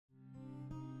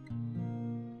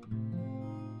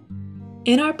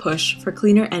In our push for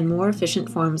cleaner and more efficient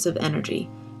forms of energy,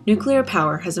 nuclear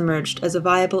power has emerged as a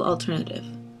viable alternative.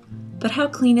 But how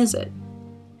clean is it?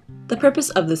 The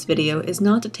purpose of this video is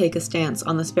not to take a stance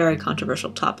on this very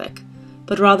controversial topic,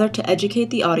 but rather to educate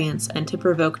the audience and to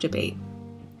provoke debate.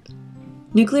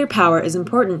 Nuclear power is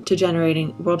important to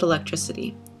generating world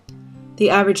electricity.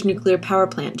 The average nuclear power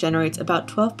plant generates about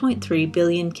 12.3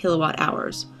 billion kilowatt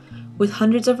hours, with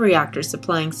hundreds of reactors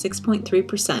supplying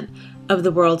 6.3% of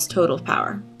the world's total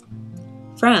power.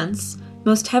 France,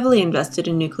 most heavily invested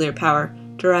in nuclear power,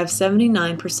 derives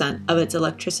 79% of its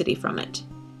electricity from it.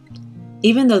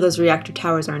 Even though those reactor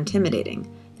towers are intimidating,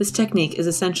 this technique is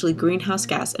essentially greenhouse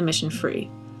gas emission-free,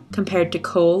 compared to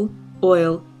coal,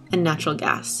 oil, and natural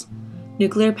gas.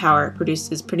 Nuclear power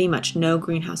produces pretty much no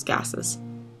greenhouse gases,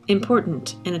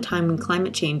 important in a time when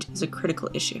climate change is a critical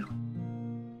issue.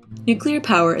 Nuclear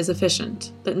power is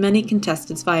efficient, but many contest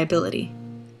its viability.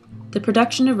 The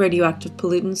production of radioactive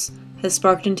pollutants has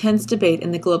sparked intense debate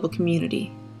in the global community.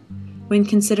 When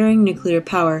considering nuclear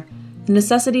power, the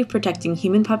necessity of protecting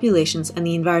human populations and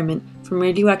the environment from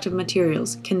radioactive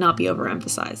materials cannot be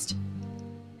overemphasized.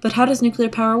 But how does nuclear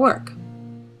power work?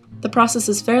 The process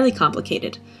is fairly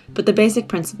complicated, but the basic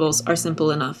principles are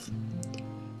simple enough.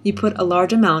 You put a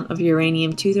large amount of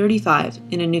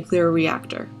uranium-235 in a nuclear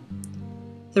reactor.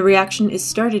 The reaction is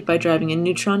started by driving a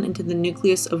neutron into the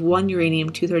nucleus of one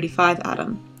uranium-235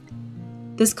 atom.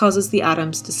 This causes the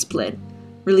atoms to split,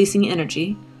 releasing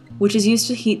energy, which is used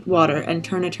to heat water and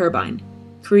turn a turbine,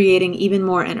 creating even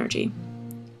more energy.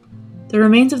 The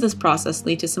remains of this process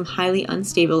lead to some highly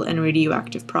unstable and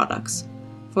radioactive products.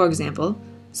 For example,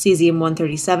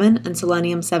 cesium-137 and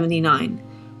selenium-79,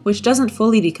 which doesn't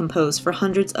fully decompose for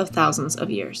hundreds of thousands of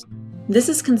years. This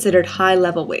is considered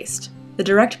high-level waste, the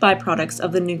direct byproducts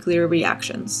of the nuclear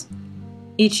reactions.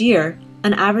 Each year,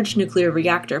 an average nuclear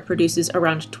reactor produces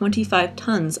around 25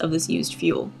 tons of this used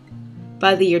fuel.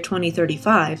 By the year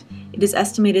 2035, it is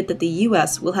estimated that the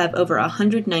US will have over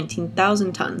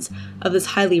 119,000 tons of this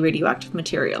highly radioactive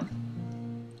material.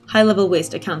 High-level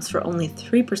waste accounts for only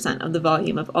 3% of the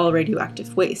volume of all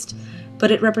radioactive waste,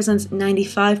 but it represents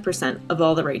 95% of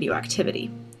all the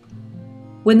radioactivity.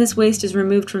 When this waste is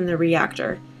removed from the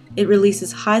reactor, it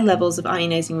releases high levels of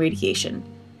ionizing radiation,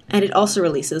 and it also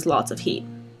releases lots of heat.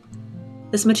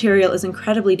 This material is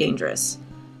incredibly dangerous.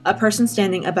 A person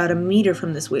standing about a meter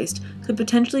from this waste could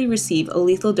potentially receive a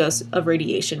lethal dose of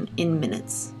radiation in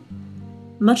minutes.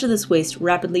 Much of this waste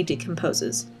rapidly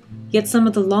decomposes, yet some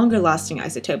of the longer-lasting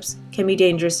isotopes can be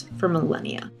dangerous for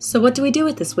millennia. So what do we do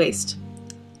with this waste?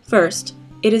 First,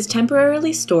 it is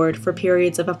temporarily stored for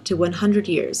periods of up to 100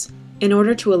 years, in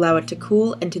order to allow it to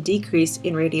cool and to decrease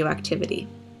in radioactivity.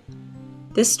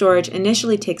 This storage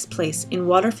initially takes place in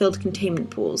water-filled containment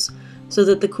pools so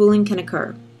that the cooling can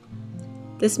occur.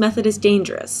 This method is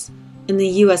dangerous. In the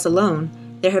US alone,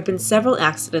 there have been several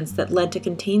accidents that led to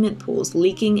containment pools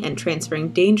leaking and transferring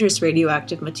dangerous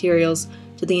radioactive materials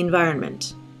to the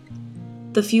environment.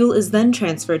 The fuel is then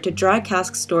transferred to dry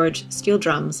cask storage steel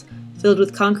drums filled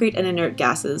with concrete and inert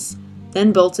gases,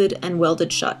 then bolted and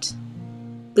welded shut.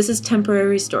 This is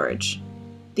temporary storage.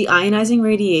 The ionizing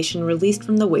radiation released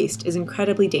from the waste is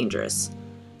incredibly dangerous.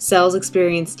 Cells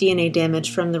experience DNA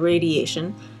damage from the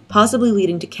radiation, possibly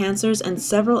leading to cancers and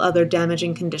several other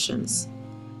damaging conditions.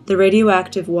 The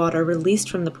radioactive water released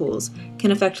from the pools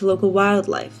can affect local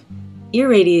wildlife.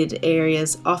 Irradiated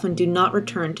areas often do not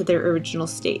return to their original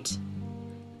state.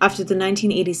 After the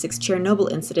 1986 Chernobyl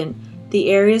incident, the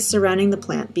areas surrounding the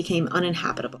plant became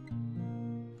uninhabitable.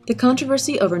 The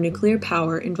controversy over nuclear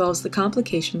power involves the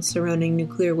complications surrounding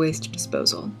nuclear waste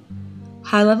disposal.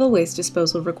 High-level waste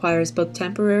disposal requires both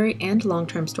temporary and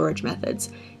long-term storage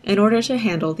methods in order to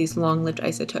handle these long-lived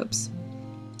isotopes.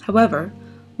 However,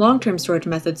 long-term storage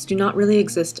methods do not really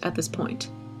exist at this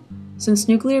point. Since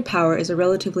nuclear power is a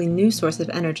relatively new source of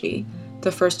energy,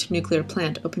 the first nuclear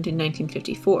plant opened in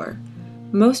 1954,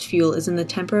 most fuel is in the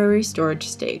temporary storage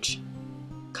stage.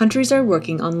 Countries are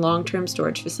working on long-term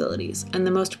storage facilities, and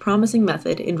the most promising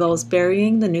method involves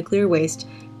burying the nuclear waste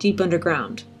deep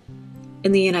underground.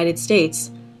 In the United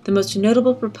States, the most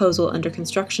notable proposal under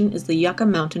construction is the Yucca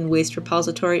Mountain Waste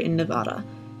Repository in Nevada.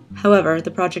 However,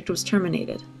 the project was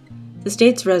terminated. The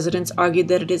state's residents argued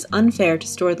that it is unfair to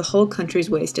store the whole country's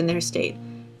waste in their state,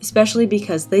 especially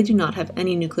because they do not have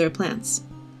any nuclear plants.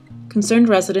 Concerned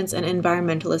residents and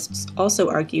environmentalists also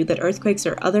argue that earthquakes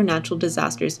or other natural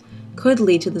disasters could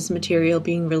lead to this material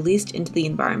being released into the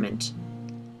environment.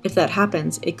 If that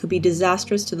happens, it could be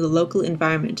disastrous to the local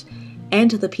environment and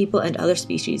to the people and other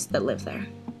species that live there.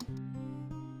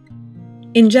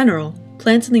 In general,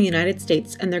 Plants in the United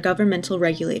States and their governmental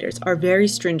regulators are very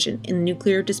stringent in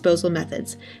nuclear disposal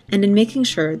methods and in making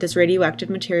sure this radioactive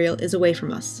material is away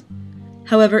from us.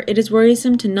 However, it is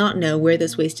worrisome to not know where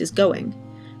this waste is going.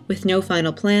 With no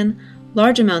final plan,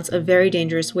 large amounts of very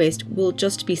dangerous waste will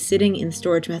just be sitting in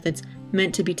storage methods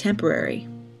meant to be temporary.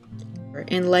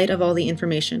 In light of all the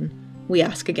information, we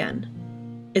ask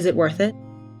again, is it worth it?